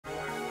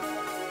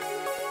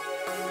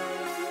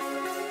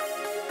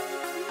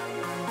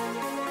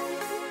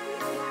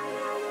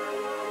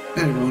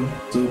Hey everyone,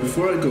 so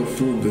before I go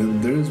full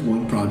Vim, there is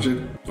one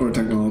project or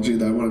technology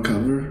that I want to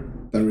cover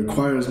that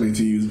requires me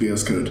to use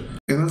VS Code.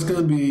 And that's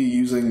going to be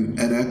using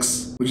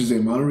Nx, which is a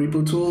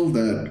monorepo tool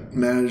that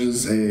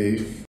manages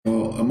a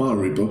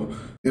monorepo.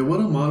 And what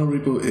a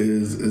monorepo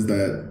is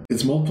that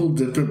it's multiple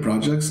different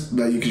projects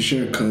that you can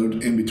share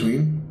code in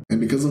between. And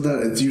because of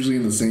that, it's usually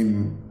in the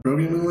same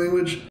programming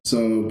language.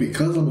 So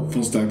because I'm a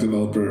full stack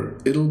developer,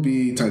 it'll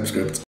be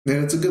TypeScript.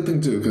 And it's a good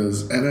thing too,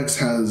 because Nx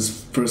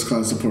has first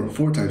class support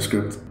for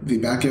TypeScript. The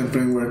backend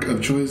framework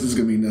of choice is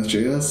going to be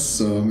NestJS,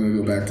 so I'm going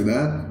to go back to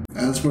that.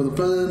 As for the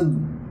front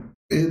end,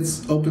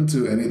 it's open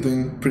to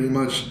anything pretty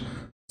much.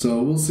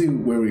 So we'll see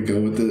where we go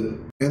with it.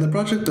 And the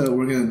project that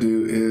we're going to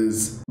do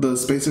is the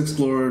Space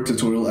Explorer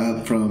tutorial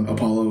app from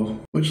Apollo,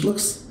 which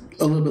looks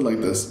a little bit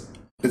like this.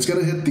 It's going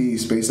to hit the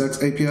SpaceX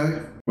API,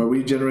 where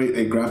we generate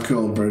a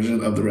GraphQL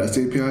version of the REST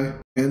API.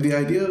 And the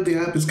idea of the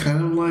app is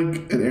kind of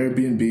like an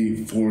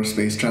Airbnb for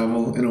space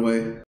travel in a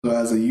way. So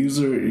as a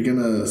user, you're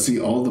going to see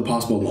all the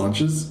possible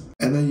launches,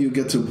 and then you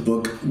get to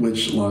book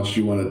which launch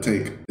you want to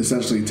take,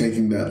 essentially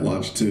taking that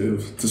launch to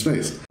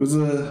space,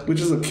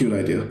 which is a cute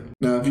idea.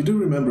 Now, if you do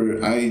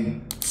remember, I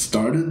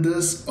started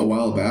this a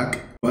while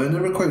back, but I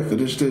never quite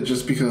finished it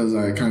just because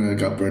I kind of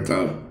got burnt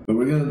out. But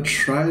we're going to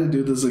try to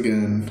do this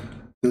again.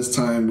 This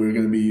time we're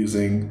going to be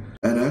using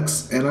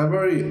Nx, and I've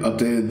already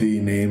updated the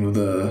name of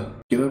the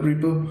GitHub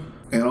repo.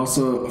 And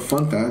also,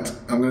 fun fact,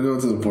 I'm going to go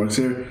into the forks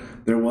here.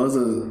 There was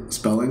a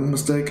spelling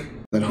mistake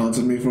that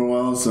haunted me for a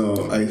while,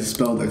 so I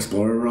spelled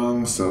Explorer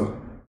wrong, so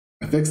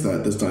I fixed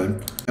that this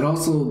time. And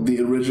also, the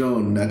original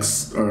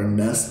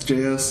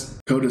NestJS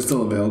code is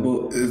still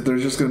available. They're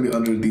just going to be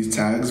under these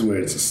tags where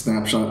it's a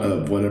snapshot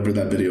of whatever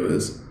that video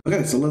is.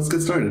 Okay, so let's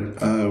get started.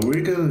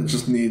 We're going to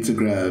just need to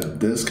grab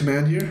this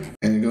command here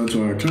and go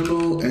to our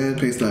terminal and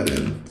paste that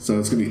in. So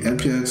it's going to be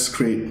npx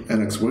create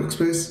Nx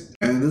Workspace.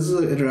 And this is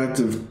an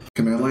interactive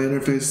command line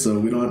interface, so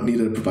we don't need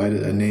to provide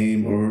it a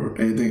name or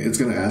anything. It's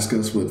going to ask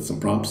us with some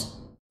prompts,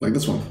 like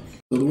this one.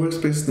 So the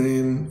workspace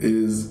name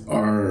is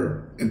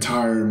our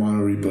entire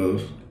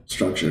monorepo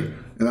structure,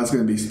 and that's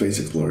going to be Space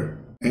Explorer.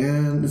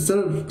 And instead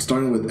of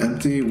starting with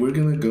empty, we're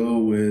going to go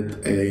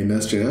with a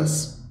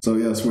NestJS. So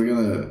yes, we're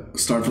going to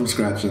start from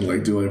scratch and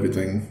like do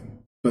everything.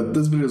 But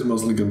this video is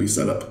mostly going to be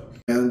set up.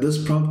 And this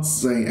prompt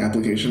saying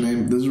application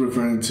name, this is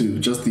referring to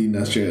just the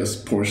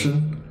NestJS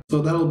portion.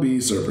 So that'll be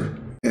server.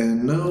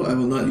 And no, I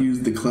will not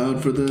use the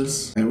cloud for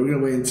this. And we're going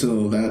to wait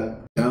until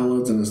that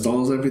downloads and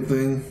installs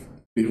everything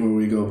before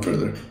we go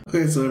further.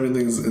 Okay, so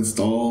everything's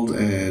installed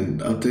and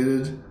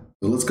updated.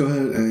 So let's go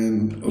ahead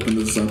and open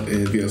this up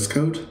in VS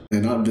Code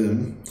and not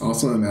Vim.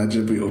 Also,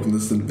 imagine if we open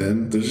this in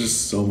Vim, there's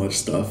just so much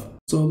stuff.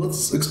 So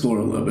let's explore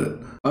a little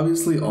bit.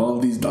 Obviously, all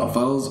of these dot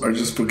files are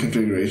just for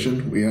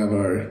configuration. We have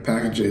our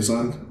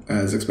package.json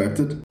as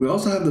expected. We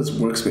also have this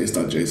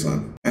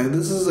workspace.json. And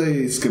this is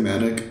a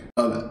schematic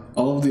of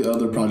all of the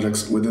other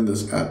projects within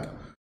this app.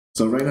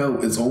 So right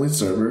now, it's only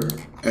server.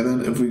 And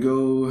then if we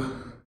go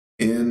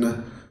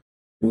in,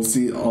 we'll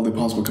see all the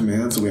possible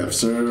commands. So we have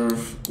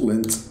serve,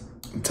 lint,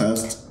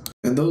 test,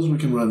 and those we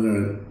can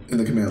run in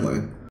the command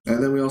line.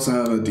 And then we also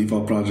have a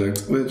default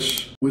project,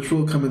 which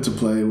will come into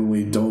play when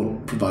we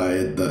don't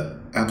provide the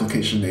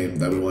application name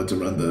that we want to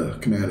run the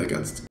command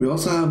against. We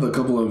also have a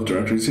couple of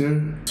directories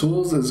here.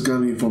 Tools is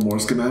going to be for more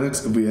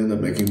schematics if we end up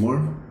making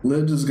more.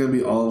 Libs is going to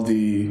be all of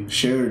the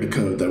shared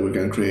code that we're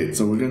going to create.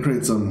 So we're going to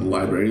create some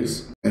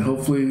libraries and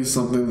hopefully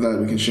something that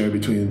we can share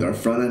between our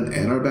front end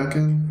and our back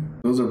end.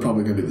 Those are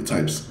probably going to be the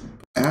types.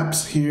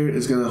 Apps here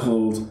is going to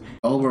hold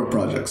all of our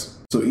projects.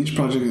 So each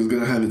project is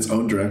going to have its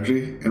own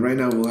directory. And right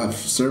now we'll have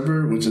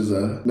server, which is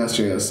a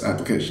NestJS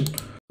application.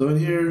 So in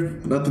here,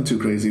 nothing too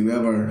crazy. We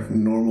have our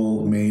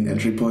normal main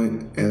entry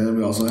point. And then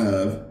we also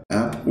have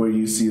app where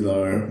you see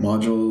our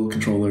module,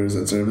 controllers,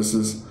 and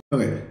services.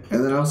 Okay,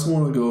 and then I also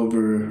want to go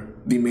over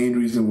the main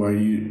reason why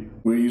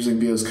we're using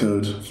VS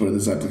Code for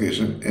this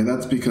application. And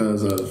that's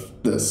because of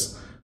this.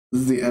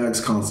 This is the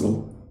Nx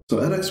console. So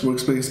Nx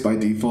Workspace by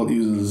default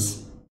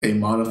uses a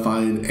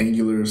modified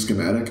Angular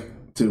schematic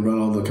to run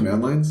all the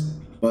command lines,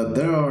 but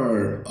there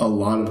are a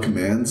lot of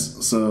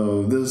commands,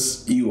 so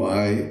this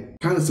UI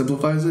kind of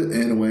simplifies it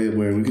in a way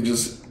where we could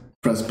just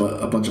press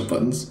a bunch of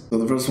buttons. So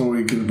the first one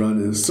we could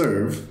run is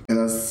serve, and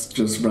that's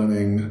just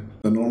running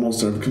the normal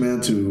serve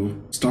command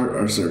to start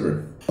our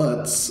server.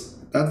 But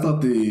that's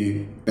not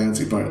the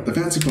fancy part. The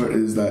fancy part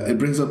is that it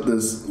brings up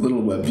this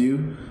little web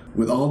view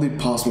with all the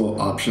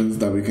possible options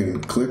that we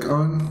can click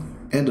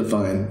on and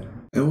define.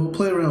 And we'll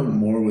play around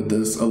more with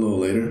this a little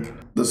later.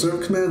 The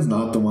serve command is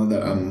not the one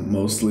that I'm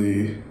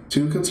mostly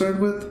too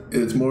concerned with.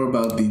 It's more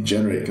about the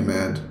generate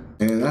command.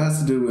 And that has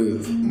to do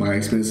with my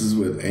experiences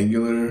with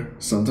Angular.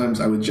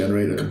 Sometimes I would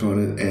generate a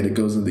component and it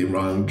goes in the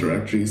wrong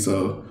directory.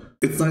 So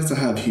it's nice to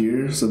have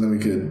here so then we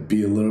could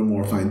be a little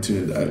more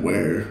fine-tuned at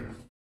where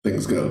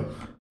things go.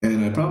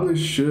 And I probably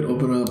should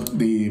open up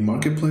the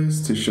marketplace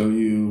to show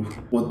you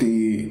what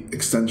the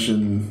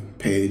extension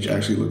page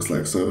actually looks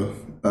like. So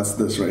that's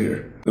this right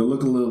here. It'll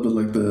look a little bit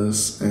like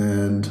this,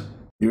 and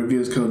your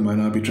VS Code might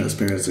not be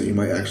transparent, so you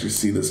might actually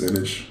see this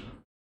image.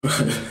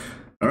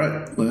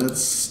 Alright,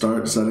 let's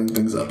start setting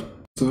things up.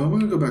 So I'm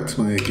going to go back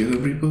to my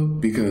GitHub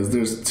repo because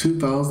there's two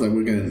files that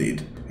we're going to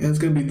need. And it's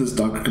going to be this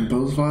Docker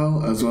Compose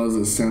file as well as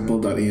this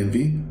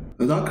sample.env.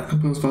 The Docker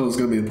Compose file is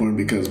going to be important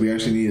because we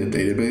actually need a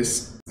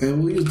database.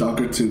 And we'll use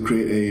Docker to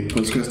create a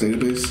Postgres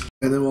database.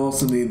 And then we'll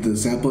also need the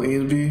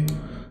sample.env.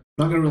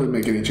 Not going to really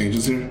make any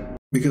changes here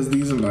because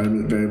these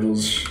environment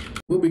variables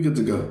will be good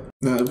to go.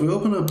 Now if we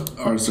open up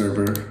our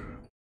server,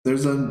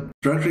 there's a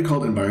directory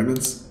called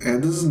environments,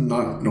 and this is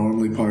not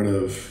normally part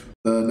of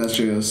the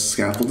NestJS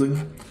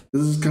scaffolding.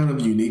 This is kind of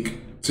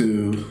unique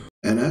to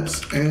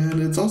Nx, and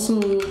it's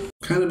also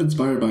kind of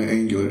inspired by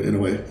Angular in a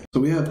way. So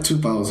we have two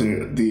files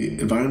here, the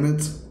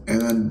environment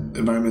and then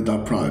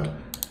environment.prod.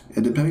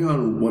 And depending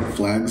on what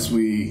flags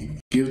we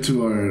give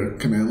to our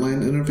command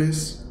line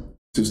interface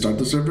to start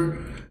the server,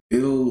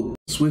 it'll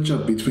switch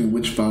up between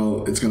which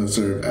file it's going to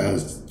serve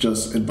as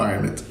just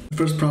environment. The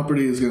first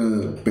property is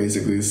going to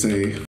basically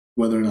say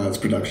whether or not it's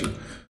production.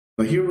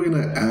 But here we're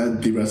going to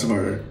add the rest of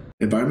our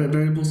environment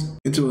variables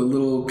into a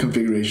little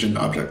configuration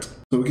object.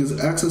 So we can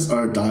access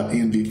our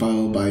 .env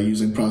file by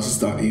using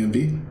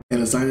process.env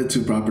and assign it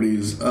to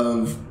properties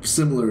of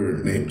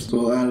similar names. So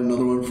we'll add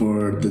another one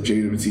for the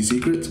JWT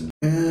secret.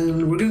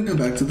 And we're going to come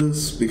back to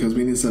this because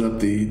we need to set up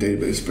the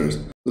database first.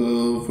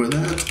 So for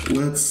that,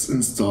 let's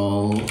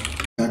install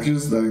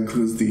packages that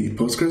includes the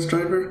Postgres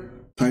driver,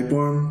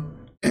 typeform,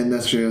 and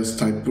NestJS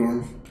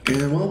typeform.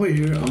 And while we're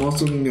here, I'm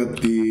also looking at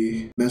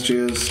the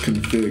NestJS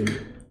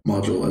config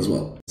module as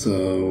well.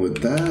 So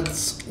with that,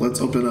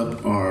 let's open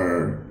up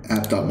our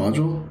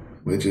app.module,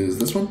 which is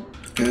this one.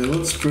 And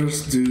let's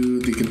first do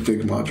the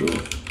config module.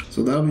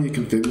 So that'll be a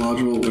config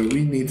module where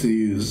we need to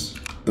use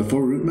the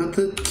for root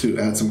method to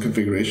add some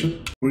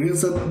configuration. We're going to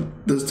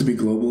set this to be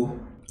global.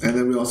 And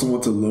then we also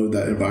want to load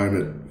that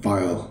environment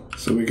file.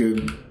 So we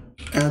could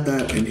add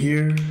that in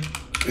here.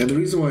 And the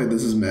reason why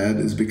this is mad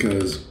is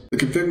because the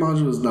config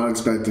module is not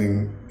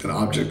expecting an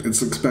object.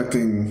 It's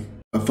expecting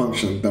a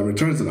function that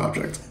returns an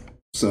object.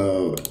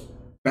 So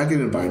back in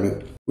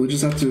environment, we'll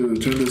just have to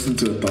turn this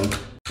into a thunk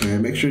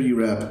and make sure you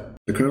wrap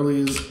the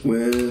curlies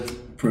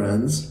with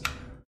parens.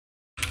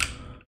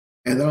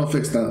 And that'll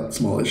fix that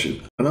small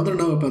issue. Another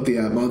note about the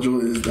app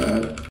module is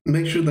that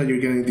make sure that you're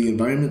getting the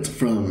environment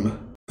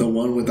from the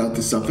one without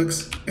the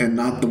suffix and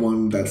not the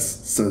one that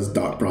says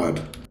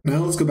 .prod.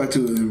 Now let's go back to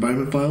the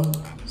environment file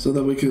so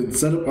that we can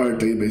set up our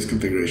database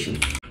configuration.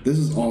 This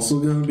is also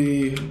going to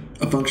be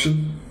a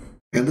function,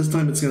 and this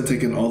time it's going to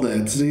take in all the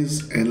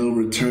entities and it'll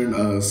return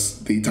us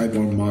the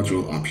typeform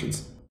module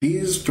options.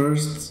 These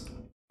first,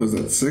 was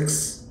that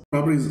 6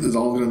 properties is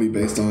all going to be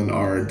based on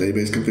our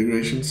database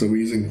configuration. So we're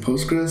using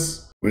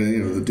Postgres,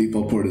 where the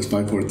default port is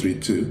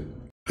 5432.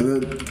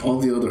 And then all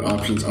the other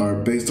options are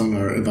based on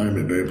our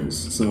environment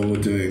variables. So we're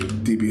doing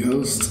db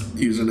host,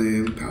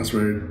 username,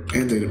 password,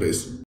 and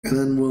database. And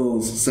then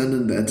we'll send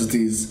in the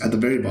entities at the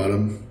very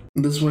bottom.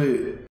 This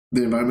way,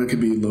 the environment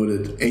can be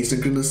loaded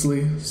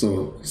asynchronously,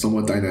 so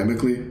somewhat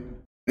dynamically.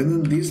 And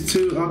then these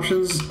two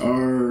options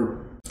are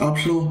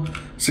optional.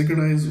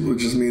 Synchronize would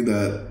just mean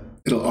that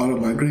it'll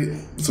auto-migrate,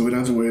 so we don't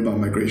have to worry about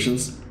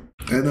migrations.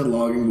 And then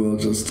logging will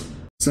just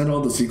send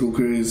all the SQL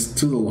queries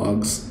to the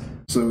logs,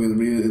 so we can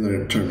read it in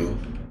our terminal.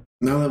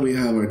 Now that we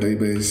have our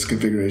database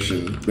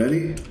configuration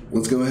ready,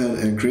 let's go ahead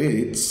and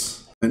create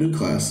a new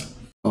class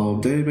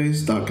called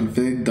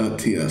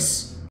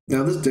database.config.ts.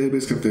 Now this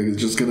database config is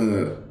just going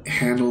to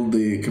handle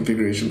the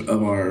configuration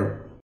of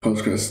our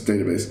Postgres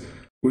database.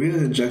 We're going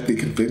to inject the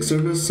config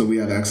service so we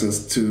have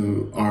access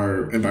to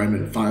our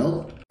environment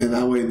file, and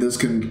that way this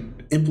can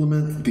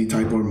implement the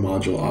typeform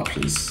module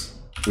options,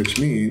 which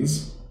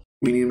means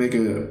we need to make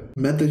a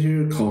method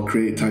here called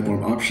create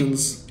typeform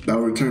options that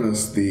will return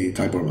us the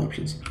typeform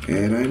options.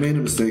 And I made a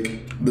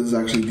mistake. This is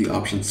actually the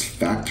options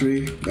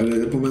factory that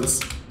it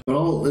implements. But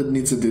all it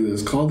needs to do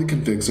is call the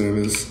config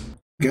service,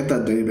 get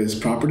that database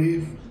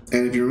property,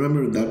 and if you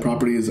remember, that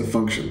property is a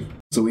function.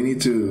 So we need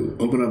to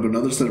open up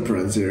another set of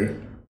parens here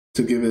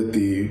to give it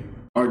the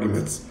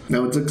arguments.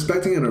 Now it's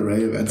expecting an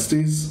array of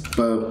entities,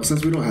 but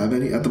since we don't have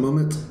any at the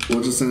moment,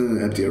 we'll just send in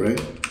an empty array.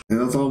 And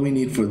that's all we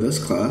need for this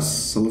class.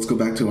 So let's go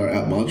back to our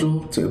app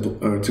module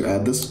to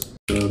add this.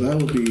 So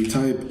that would be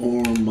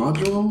typeform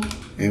module,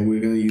 and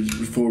we're going to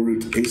use for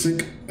root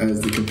async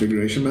as the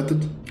configuration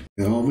method.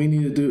 And all we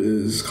need to do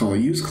is call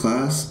use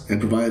class and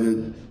provide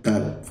it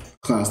that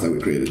class that we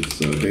created.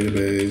 So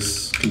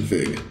database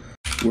config.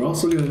 We're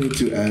also going to need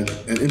to add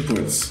an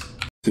imports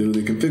to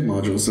the config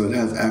module so it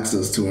has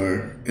access to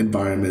our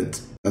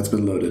environment that's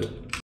been loaded.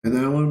 And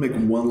then I want to make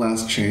one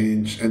last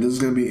change, and this is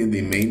going to be in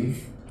the main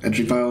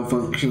entry file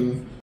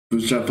function,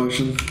 bootstrap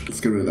function. Let's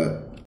get rid of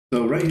that.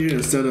 So right here,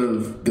 instead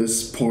of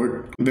this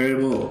port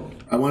variable,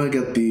 I want to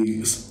get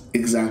the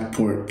exact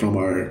port from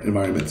our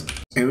environment.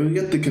 And we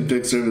get the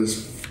config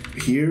service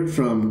here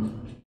from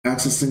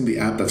accessing the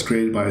app that's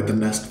created by the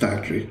Nest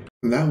factory.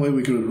 And that way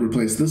we could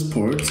replace this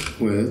port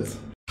with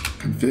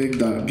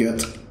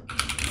config.get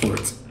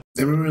port.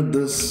 And remember,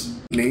 this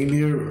name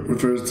here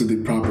refers to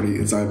the property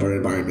inside of our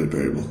environment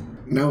variable.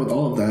 Now with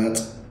all of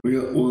that,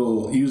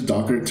 we'll use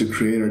Docker to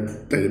create our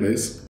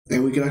database.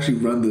 and we can actually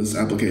run this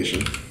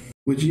application,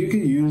 which you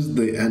can use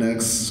the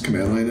Nx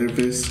command line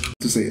interface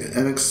to say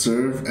Nx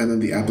serve and then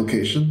the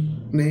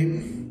application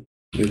name,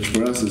 which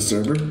for us is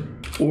server,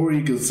 or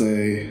you could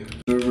say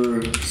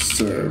server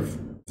serve.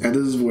 And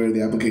this is where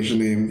the application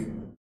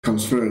name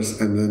comes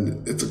first, and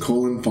then it's a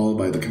colon followed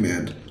by the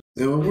command.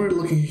 And what we're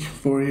looking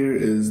for here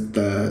is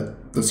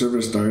that the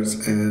server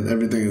starts and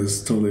everything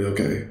is totally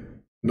okay.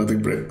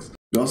 Nothing breaks.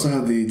 We also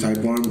have the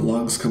typeform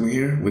logs coming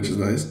here, which is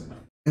nice.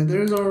 And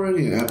there's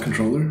already an app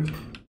controller.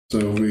 So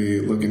if we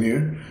look in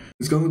here,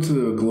 it's going to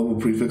the global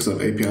prefix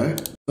of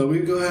API. So we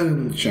go ahead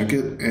and check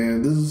it,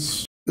 and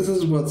this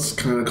is what's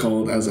kind of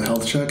called as a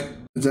health check.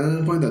 It's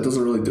an endpoint that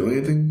doesn't really do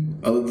anything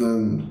other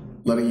than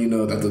letting you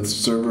know that the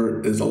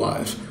server is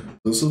alive.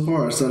 So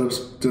far our setup's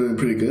doing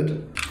pretty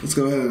good. Let's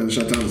go ahead and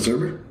shut down the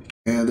server.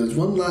 And there's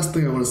one last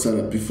thing I want to set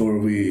up before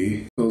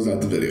we close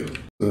out the video.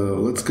 So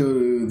let's go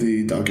to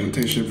the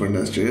documentation for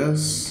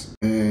NestJS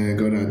and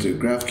go down to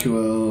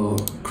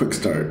GraphQL Quick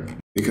Start,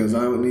 because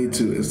I would need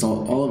to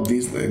install all of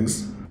these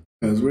things,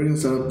 because we're going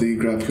to set up the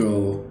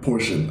GraphQL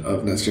portion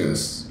of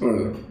NestJS,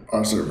 or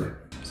our server.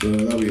 So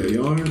that'll be a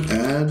yarn,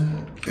 add,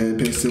 and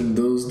paste in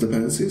those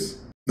dependencies.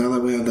 Now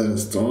that we have that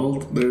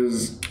installed,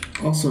 there's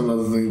also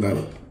another thing that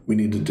we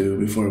need to do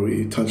before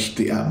we touch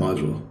the app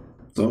module.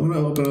 So I'm going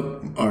to open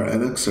up our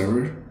Nx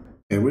server,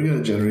 and we're going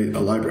to generate a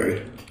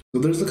library.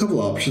 So there's a couple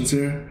options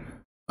here.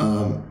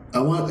 I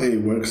want a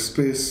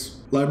workspace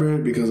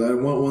library because I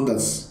want one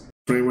that's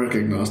framework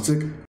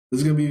agnostic.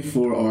 This is going to be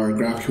for our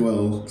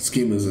GraphQL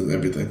schemas and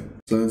everything.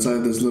 So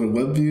inside this little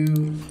web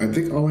view, I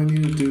think all I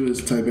need to do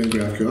is type in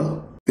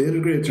GraphQL. The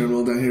integrated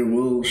terminal down here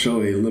will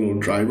show a little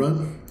dry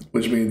run,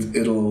 which means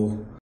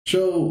it'll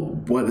show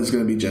what is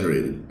going to be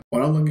generated.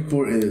 What I'm looking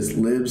for is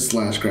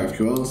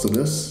lib/GraphQL, so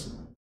this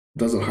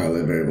doesn't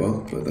highlight very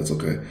well, but that's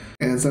okay.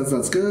 And since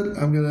that's good,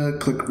 I'm gonna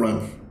click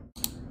run.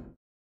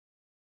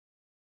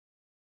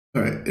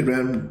 Alright, it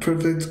ran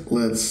perfect.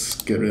 Let's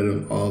get rid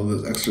of all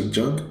this extra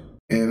junk.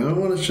 And I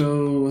want to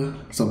show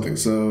something.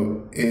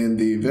 So in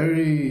the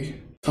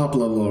very top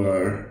level of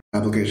our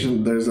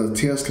application, there's a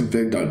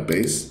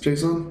tsconfig.base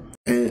JSON,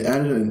 and it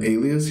added an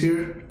alias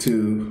here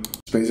to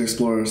Space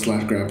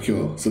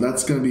Explorer/GraphQL. So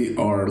that's going to be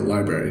our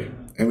library,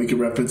 and we can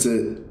reference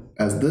it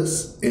as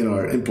this in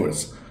our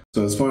imports.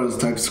 So as far as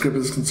TypeScript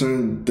is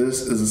concerned,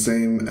 this is the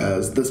same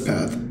as this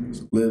path,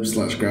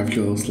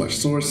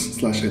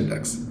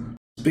 lib/GraphQL/source/index.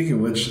 Speaking of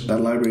which, that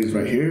library is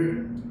right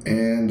here,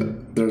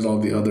 and there's all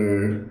the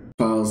other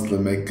files that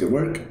make it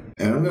work.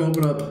 And I'm going to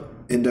open up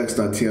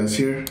index.ts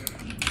here,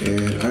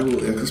 and I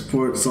will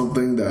export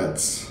something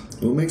that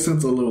will make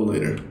sense a little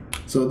later.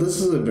 So this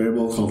is a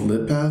variable called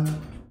libpath.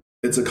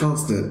 It's a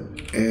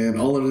constant, and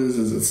all it is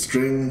a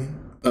string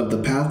of the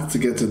path to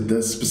get to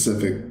this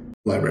specific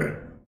library,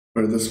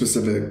 or this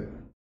specific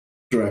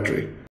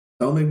directory.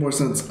 That'll make more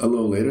sense a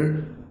little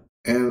later.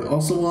 And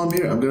also while I'm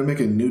here, I'm going to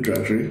make a new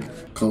directory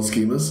called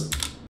schemas.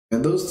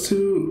 And those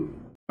two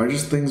are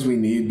just things we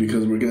need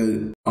because we're going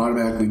to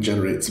automatically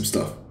generate some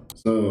stuff.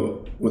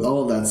 So with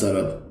all of that set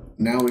up,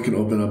 now we can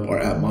open up our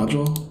app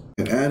module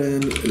and add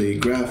in the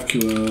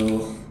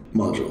GraphQL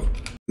module.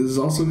 This is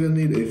also going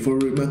to need a for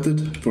root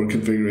method for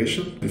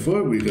configuration.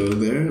 Before we go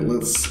there,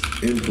 let's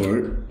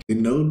import the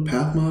node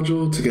path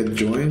module to get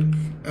join,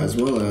 as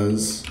well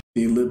as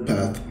the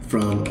libpath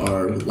from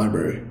our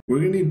library. We're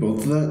going to need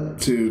both of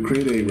that to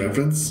create a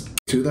reference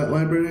to that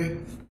library,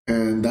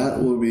 and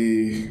that will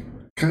be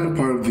kind of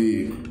part of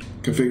the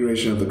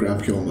configuration of the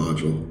GraphQL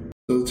module.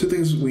 So the two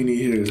things we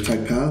need here is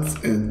type paths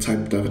and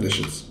type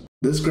definitions.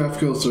 This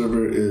GraphQL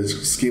server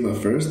is schema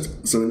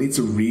first, so it needs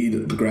to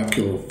read the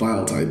GraphQL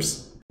file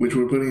types, which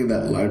we're putting in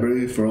that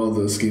library for all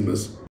the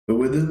schemas. But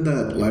within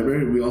that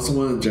library, we also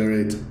want to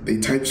generate a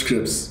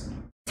TypeScript's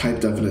type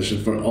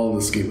definition for all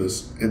the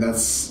schemas, and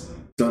that's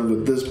done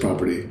with this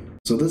property.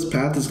 So this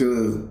path is going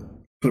to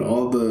put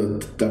all the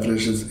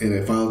definitions in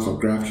a file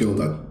called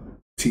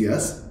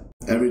graphql.ts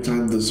every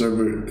time the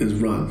server is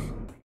run.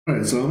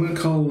 Alright, so I'm going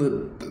to call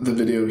it the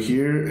video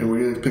here, and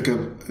we're going to pick up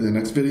in the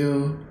next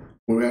video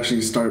where we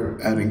actually start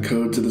adding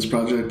code to this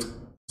project.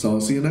 So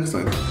I'll see you next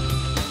time.